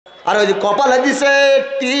আর ওই যে কপালে দিছে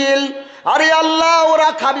তিল, আরে আল্লাহ ওরা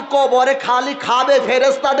খাবি কবরে খালি খাবে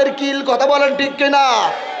ফেরেশতাদের কিল। কথা বলেন ঠিক কিনা?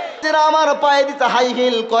 আমার পায়ে দিতে হাই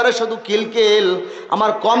হিল করে শুধু কিলকিল,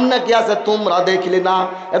 আমার কম নাকি আছে তোমরা দেখলি না?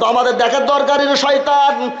 এত আমাদের দেখার দরকারি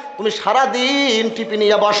শয়তান। তুমি সারাদিন টিপি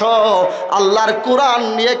নিয়ে বসো, আল্লাহর কোরআন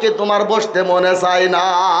নিয়ে কি তোমার বসতে মনে চায় না?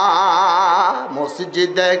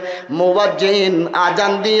 মসজিদে মুয়াজ্জিন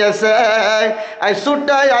আজান দিয়েছে, আই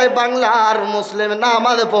ছুটাই আই বাংলার মুসলিম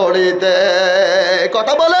নামাজ পড়িতে।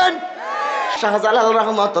 কথা বলেন। শাহজালাল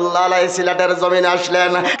রহমতুল্লাহ আলাইহি সিলেটের জমিনে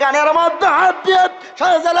আসলেন, কানের মধ্যে হাত দিয়ে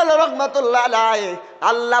শাহজালাল রহমতুল্লাহ আলাইহি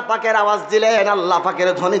আল্লাহ পাকের আওয়াজ দিলেন, আল্লাহ পাকের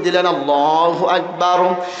ধ্বনি দিলেন, আল্লাহু আকবার,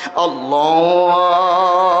 আল্লাহু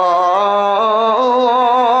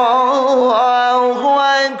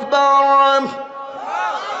আকবার,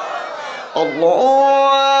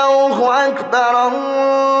 আল্লাহু আকবার,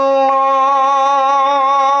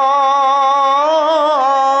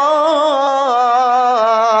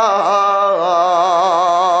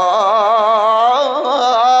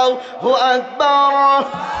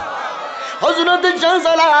 হযরত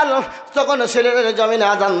শাহজালাল যখন সিলেটের জমিনে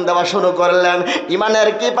আজান দেওয়া শুরু করলেন, ইমানের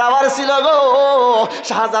কি পাওয়ার ছিল গো!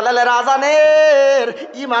 শাহজালালের আজানের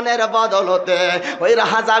ইমানের বদলতে ওই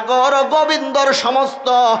রাজাগর গোবিন্দর সমস্ত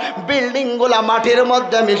বিল্ডিং গুলা মাটির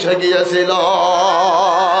মধ্যে মিশে গিয়েছিল।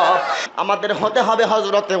 আমাদের হতে হবে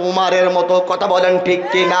হযরতে উমারের মতো। কথা বলেন ঠিক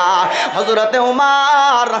কিনা? হযরতে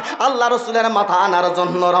উমার আল্লাহ রাসূলের মাথা আনার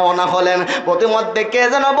জন্য রওনা হলেন। প্রতিমধ্যে কে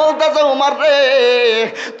যেন বলতেছে, উমার রে,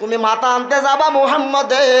 তুমি মাথা আনতে যাবা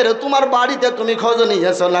মুহাম্মদের, তোমার বাড়িতে তুমি খোঁজ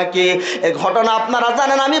নিয়েছো নাকি? এই ঘটনা আপনারা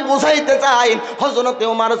জানেন, আমি বুঝাইতে চাই। হযরতে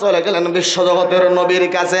উমার চলে গেলেন বিশ্বজগতের নবীর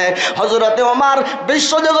কাছে। হযরতে উমার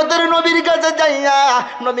বিশ্বজগতের নবীর কাছে যাইয়া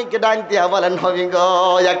নবীকে ডাক দিয়া বলেন, নবী গো,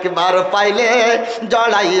 একবার পাইলে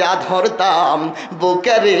জড়াইয়া ধরতাম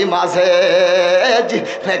বুকের মাঝে,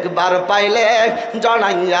 একবার পাইলে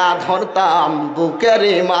জড়াইয়া ধরতাম বুকের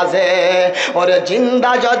মাঝে। ওরে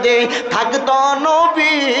জিন্দা যদি থাকতো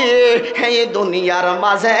নবী এই দুনিয়ার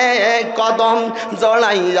মাঝে, কদম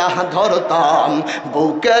জড়াইয়া ধরতাম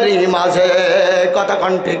বুকের মাঝে। কথা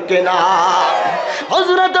কোন ঠিক কিনা?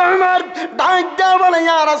 হযরত ওমর ডাক দিয়ে বলে,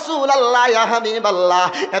 ইয়া রাসূলুল্লাহ, ইয়া হাবিবাল্লাহ,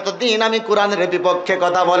 এতদিন আমি কোরআনের বিপক্ষে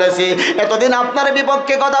কথা বলেছি, এতদিন আপনার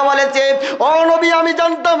বিপক্ষে কথা বলেছি, ও নবী আমি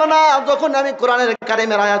জানতাম না। যখন আমি কোরআনের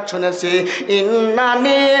কারিমের আয়াত শুনেছি,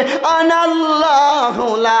 ইন্নানি আনাল্লাহু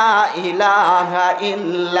লা ইলাহা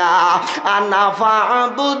ইল্লা আনা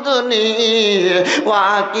ফা'বুদনি ওয়া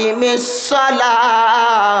আকিমিস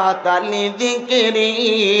সালাতা লিযিকরি।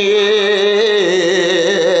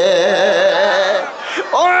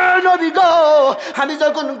 ও নবী গো, আমি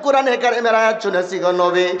যখন কোরআনে কারিমের আয়াত শুনেছি গো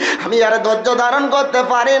নবী, আমি আর ধৈর্য ধারণ করতে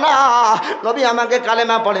পারি না। নবী আমাকে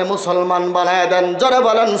কালেমা পড়ে মুসলমান বানায় দেন। জোরে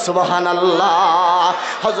বলেন সুবহানাল্লাহ।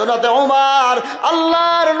 হযরতে ওমর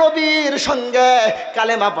আল্লাহর নবীর সঙ্গে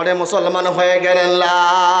কালেমা পড়ে মুসলমান হয়ে গেলেন। লা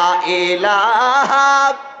ইলাহা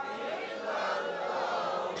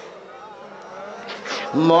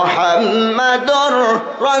মুহাম্মাদুর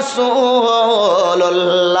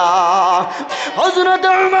রাসূলুল্লাহ। হযরত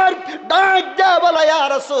ওমর ডাক দিয়া বলে, ইয়া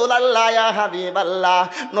রাসূলুল্লাহ, ইয়া হাবিবাল্লাহ,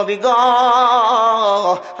 নবী গো,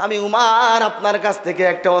 আমি উমার আপনার কাছ থেকে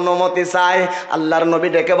একটা অনুমতি চাই। আল্লাহর নবী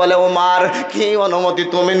ডেকে বলে, উমার, কি অনুমতি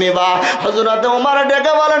তুমি নিবা? হযরত ওমর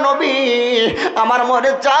ডেকে বলে, নবী, আমার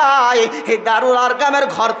মনে চাই এই দারুল আরকামের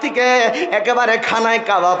ঘর থেকে একেবারে খানায়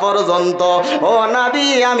কাবা পর্যন্ত, ও নবী,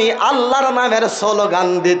 আমি আল্লাহর নামের স্লোগান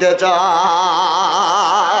দিতে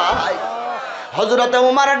চাই। হযরতে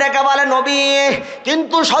উমার ডেকে বলে, নবী,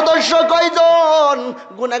 কিন্তু সদস্য কয়জন?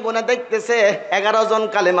 গুনে গুনে দেখতেছে 11 জন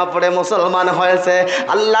কালেমা পড়ে মুসলমান হয়েছে।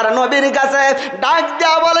 আল্লাহর নবীর কাছে ডাক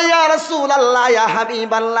দেয়া বলে, ইয়া রাসূলুল্লাহ, ইয়া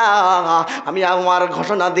হাবিবাল্লাহ, আমি আমার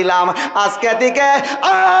ঘোষণা দিলাম, আজকে থেকে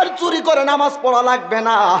আর চুরি করে নামাজ পড়া লাগবে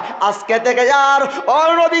না। আজকে থেকে আর, ও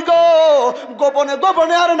নবী গো, গোপনে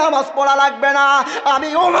গোপনে আর নামাজ পড়া লাগবে না। আমি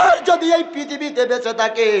উমর যদি এই পৃথিবীতে বেঁচে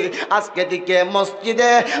থাকি, আজকে থেকে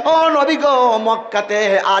মসজিদে, ও নবী গো, মক্কাতে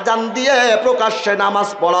আজান দিয়ে প্রকাশ্যে নামাজ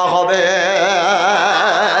পড়া হবে।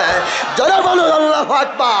 জোরে বলুন আল্লাহু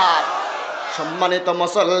আকবার। সম্মানিত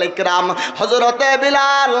মুসল্লি কিরাম, হযরতে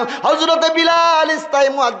বিলাল স্থায়ী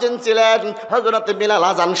মুয়াজ্জিন ছিলেন। হযরতে বিলাল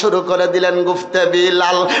আজান শুরু করে দিলেন। গুফতে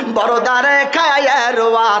বিলাল বরদারে খায়ের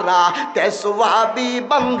ওয়ারা তেসওয়াবি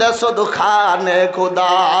বন্দে শুধু খানে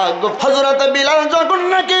খোদা। হযরতে বিলাল যখন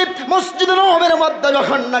নাকি মসজিদে নববীর মধ্যে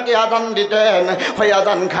যখন নাকি আজান দিতেন, ওই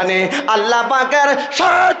আজান খানে আল্লাহ পাকের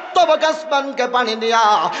 7 তবক আসমানকে পানি দিয়া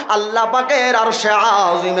আল্লাহ পাকের আরশে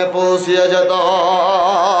আজিমে পৌঁছিয়ে যেত।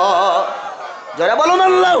 যারা বলুন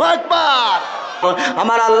আল্লাহু আকবার।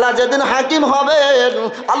 আমার আল্লাহ যেদিন হাকিম হবেন,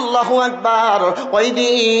 আল্লাহু আকবার, ওই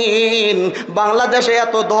দিন বাংলাদেশে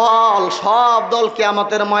এত দল, সব দল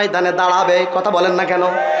কিয়ামতের ময়দানে দাঁড়াবে। কথা বলেন না কেন?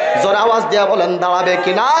 জোরে আওয়াজ দিয়া বলেন, দাঁড়াবে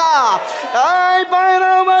কিনা? এই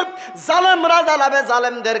ভাইরা আমার, জালেমরা দাঁড়াবে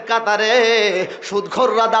জালেমদের কাতারে,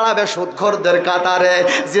 সুদখোররা দাঁড়াবে সুদখোরদের কাতারে,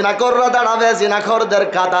 জিনাখোররা দাঁড়াবে জিনাখোরদের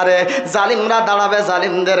কাতারে, জালিমরা দাঁড়াবে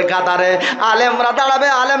জালিমদের কাতারে, আলেমরা দাঁড়াবে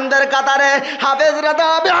আলেমদের কাতারে, হাফেজরা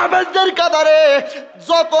দাঁড়াবে হাফেজদের কাতারে।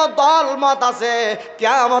 যত দল মত আছে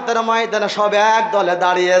কিয়ামতের ময়দানে সব এক দলে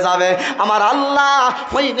দাঁড়িয়ে যাবে। আমার আল্লাহ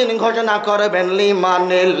ওই দিন ঘোষণা করবেন,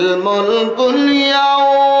 লিমানিল মুলকুল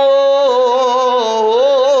ইয়াউম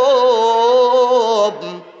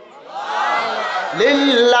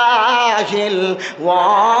লিল্লাহিল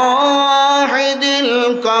ওয়াহিদিল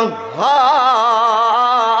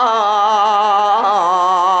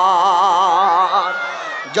কাহ্হার।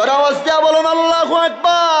 জোরে আওয়াজ দিয়া বলুন আল্লাহু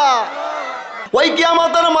আকবার। ওই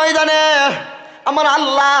কিয়ামতের ময়দানে আমার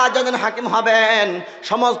আল্লাহ যেদিন হাকিম হবেন,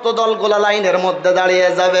 সমস্ত দলগুলা লাইনের মধ্যে দাঁড়িয়ে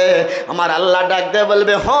যাবে। আমার আল্লাহ ডাক দিয়ে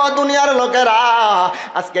বলবে, হ দুনিয়ার লোকেরা,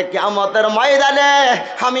 আজকে কিয়ামতের ময়দানে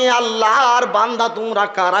আমি আল্লাহর বান্দা তোমরা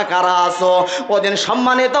কারা কারা আছো? ওদিন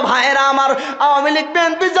সম্মানিত ভাইয়েরা আমার, আওয়ামী লীগ,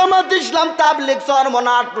 বিএনপি, জামাত ইসলাম, তাবলীগ,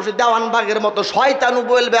 চরমনাট, দেওয়ানবাগের মতো শয়তানু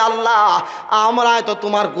বলবে, আল্লাহ আমরা তো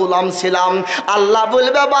তোমার গোলাম ছিলাম। আল্লাহ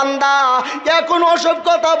বলবে, বান্দা এখন ওসব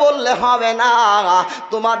কথা বললে হবে না,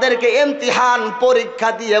 তোমাদেরকে ইমতিহান পরীক্ষা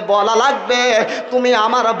দিয়ে বলা লাগবে তুমি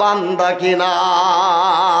আমার বান্দা কিনা।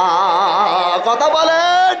 কথা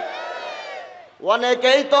বলেন।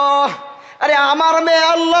 অনেকেই তো, আরে আমার মেয়ে,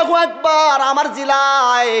 আল্লাহু আকবার, আমার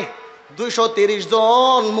জেলায় 230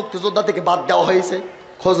 জন মুক্তিযোদ্ধা থেকে বাদ দেওয়া হয়েছে।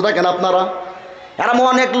 খোঁজ রাখেন আপনারা। এরম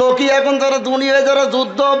অনেক লোকই এখন যারা দুনিয়ায় যারা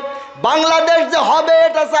যুদ্ধ বাংলাদেশ যে হবে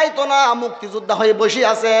এটা চাইতো না, মুক্তিযোদ্ধা হয়ে বসে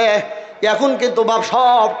আছে। এখন কিন্তু বাপ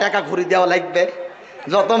সব টাকা ঘুরি দেওয়া লাগবে।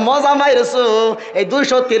 যত মজা মাইরছো এই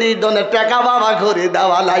 230 জনের টাকা বাবা ঘুরে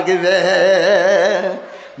দেওয়া লাগবে।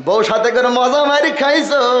 বউ সাথে করে মজা মারি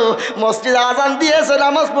খাইছো, মসজিদে আজান দিয়েছে,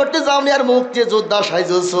 নামাজ পড়তে যাওনি, আর মুক্তিযোদ্ধা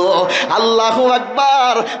সাইজছো। আল্লাহু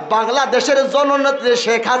আকবার। বাংলাদেশের জননেত্রী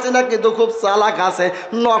শেখ হাসিনা কিন্তু খুব চালাক আছে,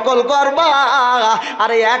 নকল করবা।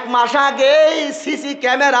 আর 1 মাস আগেই সিসি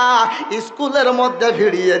ক্যামেরা স্কুলের মধ্যে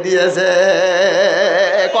ভিড়িয়ে দিয়েছে।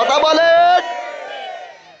 কথা বলে।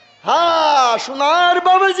 হ্যাঁ সোনার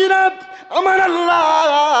বাবাজিরা, আমার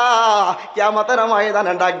আল্লাহ কিয়ামতের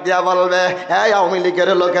ময়দানে ডাক দিয়া বলবে, এই আওয়ামী লীগের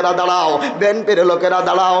লোকেরা দাঁড়াও, বিএনপির লোকেরা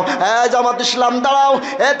দাঁড়াও, জামাত ইসলাম দাঁড়াও,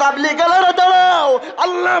 তাবলীগের দাঁড়াও।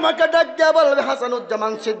 আল্লাহ আমাকে ডাক দিয়া বলবে,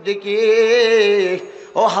 হাসানুজ্জামান সিদ্দিকী,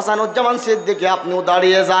 ও হাসানুজ্জামান সিদ্দিকী আপনিও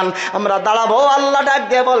দাঁড়িয়ে যান। আমরা দাঁড়াবো। আল্লাহ ডাক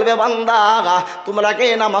দিয়ে বলবে, বান্দা তোমরা কি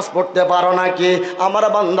নামাজ পড়তে পারো নাকি? আমার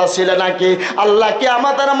বান্দা ছিলে নাকি? আল্লাহ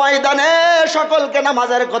কিয়ামতের ময়দানে সকলকে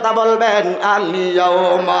নামাজের কথা বলবেন।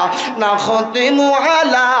 আল-ইয়াউমা নাখতিমু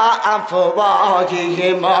আলা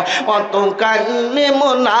আফওয়াহিহিম ওয়া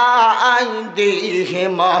তুকাল্লিমুনা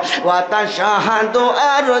আইদিহিম ওয়া তাশহাদু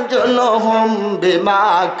আরজুলুহুম বিমা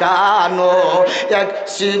কানু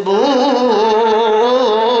ইয়াকসিবুন।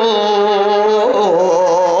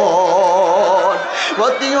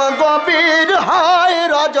 গভীর হয়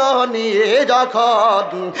রজনী যখন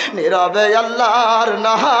নীরবে আল্লাহর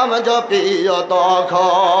নাম জপিও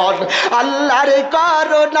তখন। আল্লাহর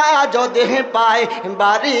করুণা যদি পাই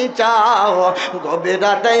বাড়ি চাও, গভীর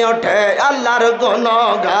রাতে ওঠে আল্লাহর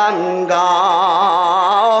গুণগান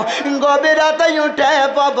গাও, গভীর রাতে উঠে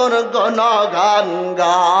বাবুর গুণগান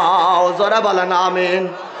গাও। জোরে বলেন আমিন।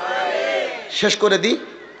 শেষ করে দি,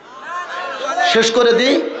 শেষ করে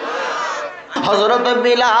দি। হযরত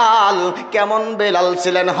বিলাল, কেমন বিলাল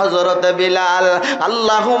ছিলেন হযরত বিলাল?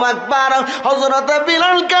 আল্লাহু আকবার। হযরত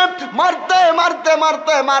বিলালকে মারতে মারতে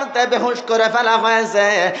মারতে মারতে বেহুশ করে ফেলা হয়েছে।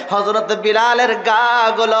 হযরত বিলালের গা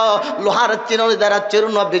গুলো লোহার চিরুনি দ্বারা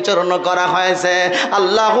চূর্ণ বিচূর্ণ করা হয়েছে।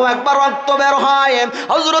 আল্লাহু আকবার। রক্ত বের হয়,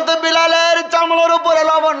 হযরত বিলালের চামড়ার উপরে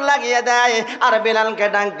লবণ লাগিয়ে দেয়, আর বিলালকে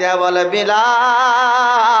ডাক দেয়া বলে,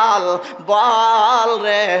 বিলাল বল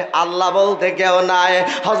রে, আল্লাহ বলতে কেউ নাই।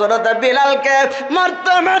 হযরত বিলাল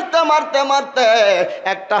মারতে মারতে মারতে মারতে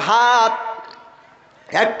একটা হাত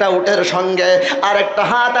একটা উটের সঙ্গে, আর একটা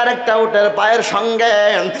হাত আর একটা উটের পায়ের সঙ্গে,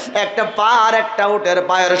 একটা পা আর একটা উটের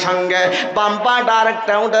পায়ের সঙ্গে, বাম পাটা আর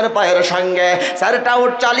একটা উটের পায়ের সঙ্গে 4টা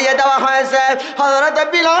উট চালিয়ে দেওয়া হয়েছে। হযরত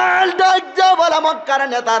বিলাল ডাক দিয়ে বলে, মক্কার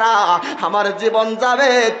নেতারা, আমার জীবন যাবে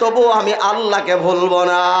তবু আমি আল্লাহকে ভুলবো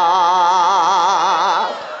না।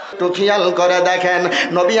 একটু খেয়াল করে দেখেন,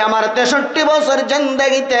 নবী আমার 63 বছর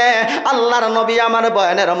জিন্দেগিতে আল্লাহর নবী আমার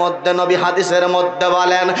বয়ানের মধ্যে, নবী হাদিসের মধ্যে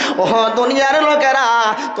বলেন, ও দুনিয়ার লোকেরা,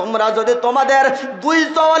 তোমরা যদি তোমাদের দুই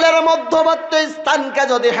চওয়ালের মধ্যবর্তী স্থানকে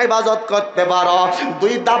যদি হেফাজত করতে পারো,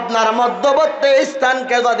 দুই দাবনার মধ্যবর্তী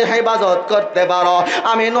স্থানকে যদি হেফাজত করতে পারো,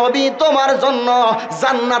 আমি নবী তোমার জন্য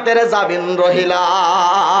জান্নাতের জামিন রহিলা।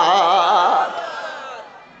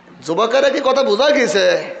 যুবকেরা কি কথা বোঝা গেছে?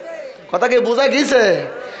 কথা কি বোঝা গেছে?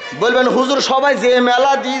 বলবেন হুজুর সবাই যে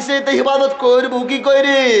মেলা দিয়েছে তো ইবাদত করবো কি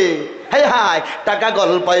করি? হাই হাই, টাকা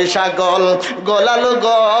গল, পয়সা গল, গলালো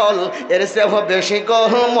গল, এর চেয়ে বেশি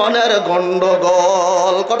গল মনের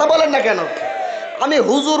গন্ডগোল। কথা বলেন না কেন? আমি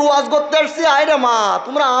হুজুর ওয়াজ করতে আসছি, আইরে মা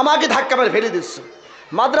তোমরা আমাকে ধাক্কা মেরে ফেলে দিচ্ছ।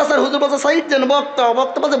 মাদ্রাসার হুজুর বলছে সাইড দেন, বক্তা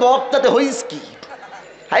বক্তা বলছে বক্তাতে হইস কি?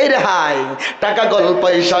 হাই রে হাই, টাকা গল,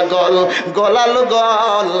 পয়সা গল, গলালো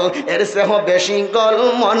গল, এর চেয়ে বেশি গল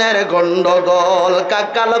মনের গন্ডগোল।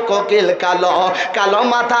 কালো কোকিল কালো, কালো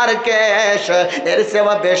মাথার কেশ, এর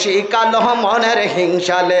চেয়ে বেশি কালো মনের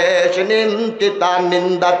হিংসালেশ। নিন্দিতা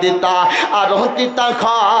নিন্দা তিতা আর তিতা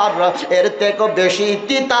ঘর, এর থেকে বেশি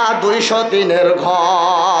তিতা 203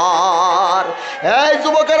 ঘর। এই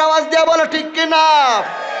যুবকের আওয়াজ দিয়ে বলো ঠিক কিনা?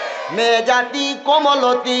 মেয়ে জাতি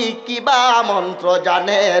কোমলতি কিবা মন্ত্র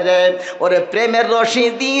জানে রে, ওরে প্রেমের রশি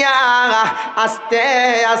দিয়া আস্তে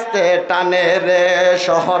আস্তে টানে রে।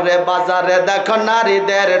 শহরে বাজারে দেখো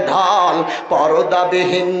নারীদের ঢল,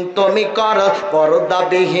 পর্দাবিহীন তুমি কর,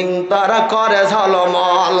 পর্দাবিহীন তারা করে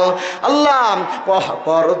ঝলমল। আল্লাহ,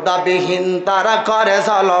 পর্দাবিহীন তারা করে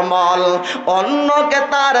ঝলমল, অন্যকে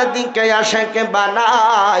তার দিকে আশেকে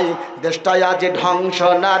বানায়। দেশটা আজ ধ্বংস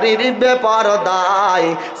নারীর বেপরদায়,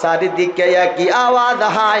 চারিদিকে একই আওয়াজ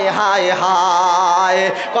হায় হায় হায়।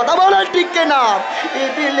 কথা বলে ঠিক না?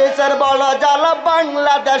 ইবলিসের বড় জাল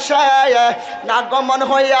বাংলাদেশে নাগমন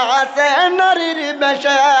হইয়া আছে নারীর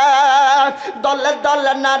বেশে। দলে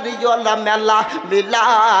দলে নারীওয়ালা মেলা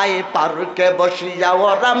মিলাই, পার্কে বসিয়া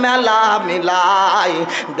ওরা মেলা মিলাই।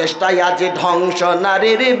 দেশটাই আজ ধ্বংস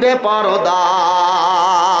নারীর বেপরদায়।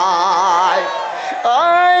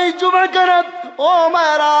 এই যুবকেরা, ও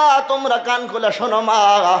মায়েরা, তোমরা কান খুলে শোনো মা,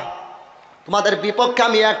 তোমাদের বিপক্ষে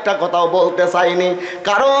আমি একটা কথাও বলতে চাইনি,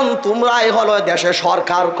 কারণ তোমরাই হলো দেশের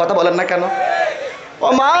সরকার। কথা বলেন না কেন? ও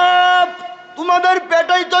মা, তোমাদের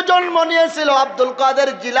পেটেই তো জন্ম নিয়েছিল আব্দুল কাদের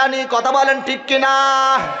জিলানী। কথা বলেন ঠিক কিনা?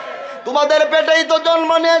 তোমাদের পেটেই তো জন্ম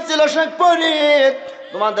নিয়েছিল শেখ ফরিদ,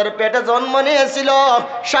 তোমাদের পেটে জন্ম নিয়েছিল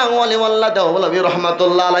শাহ ওয়ালি মোল্লা দেওবলভী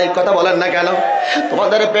রহমাতুল্লাহ আলাইহি। কথা বলেন না কেন?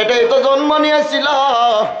 তোমাদের পেটেই তো জন্ম নিয়েছিল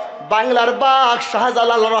বাংলার বাঘ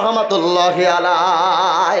শাহজালাল রহমাতুল্লাহি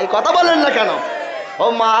আলাইহি। কথা বলেন না কেন? ও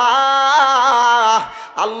মা,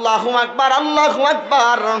 আল্লাহু আকবার, আল্লাহু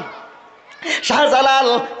আকবার। শাহজালাল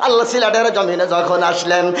আল্লাহ সিলেটের জমিনে যখন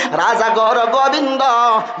আসলেন, রাজা গর গোবিন্দ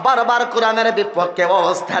বারবার কোরআনের বিপক্ষে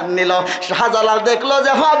অবস্থান নিল। শাহজালাল দেখলো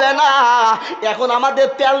যে হবে না, এখন আমাদের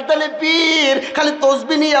তেলতেলে পীর খালি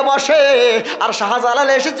তসবি নিয়ে বসে, আর শাহজালাল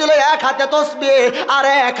এসেছিল এক হাতে তসবি আর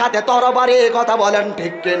এক হাতে তরবারি। কথা বলেন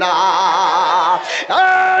ঠিক কিনা?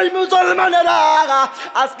 এই মুসলমানেরা,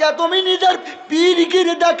 আজকে তুমি নিজের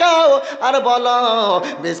পীরগিরি দেখাও আর বলো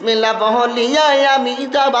বিসমিল্লাহ বলিয়া আমি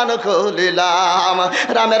জবান খুলি।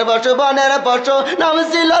 রামের পশু বনের পশু, নাম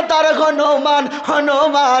ছিল তার হনুমান।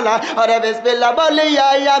 হনুমান আরে বিসমিল্লাহ বলিয়া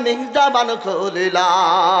আমি জবান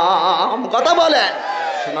খুলিলাম। কথা বলে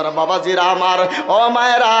সোনার বাবাজিরা আমার, ও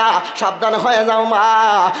মায়েরা সাবধান হয়ে যাও মা।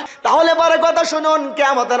 তাহলে পরে কথা শুনুন,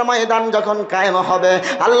 কিয়ামতের ময়দান যখন কায়েম হবে,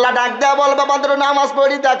 আল্লাহ ডাক দেয়া বলবে বান্দর নামাজ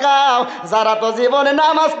পড়ি দেখাও। যারা তো জীবনে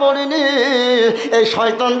নামাজ পড়িনি, এই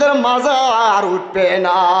শয়তানদের মাজা আর উঠবে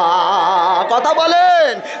না। কথা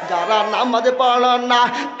বলেন, যারা নামাজ পড়ো না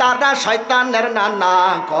তারা শয়তানের নানা,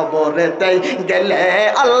 কবরেতে গেলে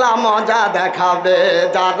আল্লাহ মজা দেখাবে।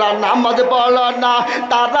 যারা নামাজ পড়ো না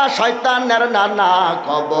তারা শয়তানের নানা,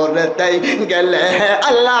 কবরেতে গেলে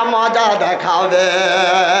আল্লাহ মজা দেখাবে।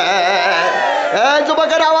 এই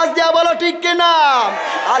যুবকের আওয়াজ দিয়া বলো ঠিক কিনা?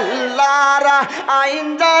 আল্লাহর আইন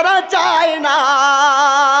যারা চায় না,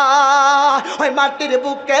 ওই মাটির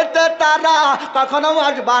বুকেতে তারা কখনো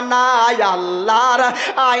আসবা না। আল্লাহর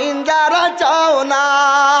আইন যারা চাও না,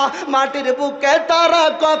 মাটির বুকে তারা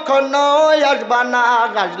কখনো আসবা না।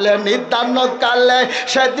 আসলে নির্ধারণ কালে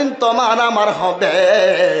সেদিন তোমার আমার হবে,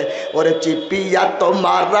 ওরে চিপিয়া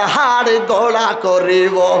তোমার হাড় গোড়া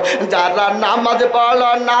করিব। যারা নামাজ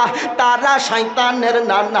পড়ো না তারা শয়তানের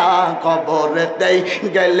নানা, কবরেতে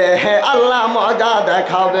গেলে হে আল্লাহ মজা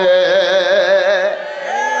দেখাবে।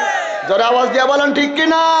 জোরে আওয়াজ দিয়ে বলেন ঠিক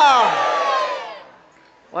কিনা?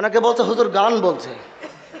 অনেকে বলছে হুজুর গান বলছে,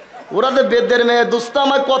 ওরা তো বেদের মেয়ে দুস্ত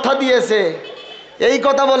আমায় কথা দিয়েছে, এই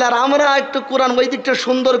কথা বলে, আর আমরা একটু কোরআন ওই দিকটা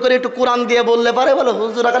সুন্দর করে একটু কোরআন দিয়ে বললে পারে, বলে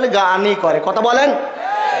হুজুরা খালি গানই করে। কথা বলেন,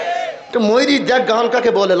 একটু ময়ূরী দেখ গান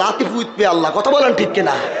কাকে বলে, লাতিফ উইথ আল্লাহ। কথা বলেন ঠিক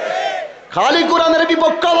কিনা? খালি কোরআনের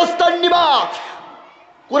বিপক্ষে অবস্থান নিবা,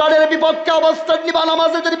 কোরআনের বিপক্ষে অবস্থান নিবা,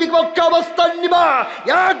 নামাজের বিপক্ষে অবস্থান নিবা,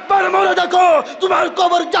 একবার মনে দেখো তোমার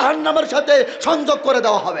কবর জাহান্নামের সাথে সংযোগ করে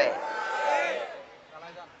দেওয়া হবে।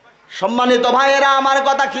 সম্মানিত ভাইয়েরা, আমার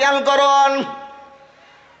কথা খেয়াল করুন।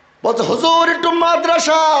 বলছে হুজুর একটু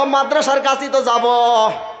মাদ্রাসার কাছেই তো যাব,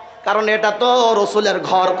 কারণ এটা তো রসুলের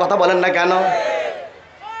ঘর। কথা বলেন না কেন?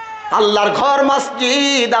 আল্লাহর ঘর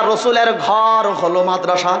মসজিদ, আর রসুলের ঘর হলো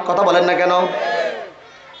মাদ্রাসা। কথা বলেন না কেন?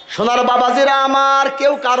 সোনার বাবাজিরা আমার,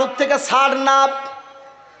 কেউ কারোর থেকে ছাড় না।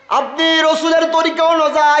 আপনি রসুলের তরিকা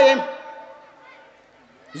অনুযায়ী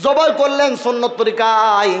জবাই করলেন সুন্নত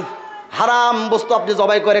তরিকায়, হারাম বস্তু আপনি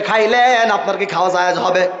জবাই করে খাইলেন, আপনার কি খাওয়া জায়েজ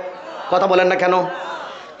হবে? কথা বলেন না কেন?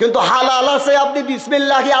 কিন্তু হালাল আছে, আপনি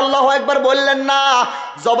বিসমিল্লাহি আল্লাহু আকবার বললেন না,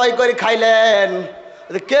 জবাই করে খাইলেন।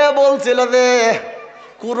 কে বলছিল যে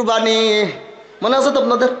কুরবানি, মনে আছে তো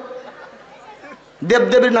আপনাদের?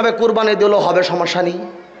 দেবদেবীর নামে কুরবানি দিলেও হবে, সমস্যা নেই,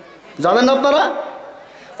 জানেন না আপনারা?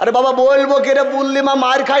 আরে বাবা বলবো কে রে, বললি মা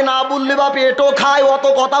মার খায়, না বললি বা পেটও খায়, অত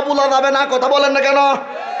কথা বলা যাবে না। কথা বলেন না কেন?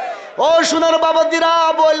 ও সোনার বাবাজিরা,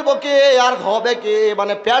 বলবো কে আর হবে কে?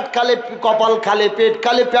 মানে পেট খালি কপাল খালি, পেট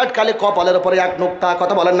খালি পেট খালি, কপালের উপরে এক নুক্তা।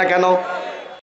 কথা বলেন না কেন?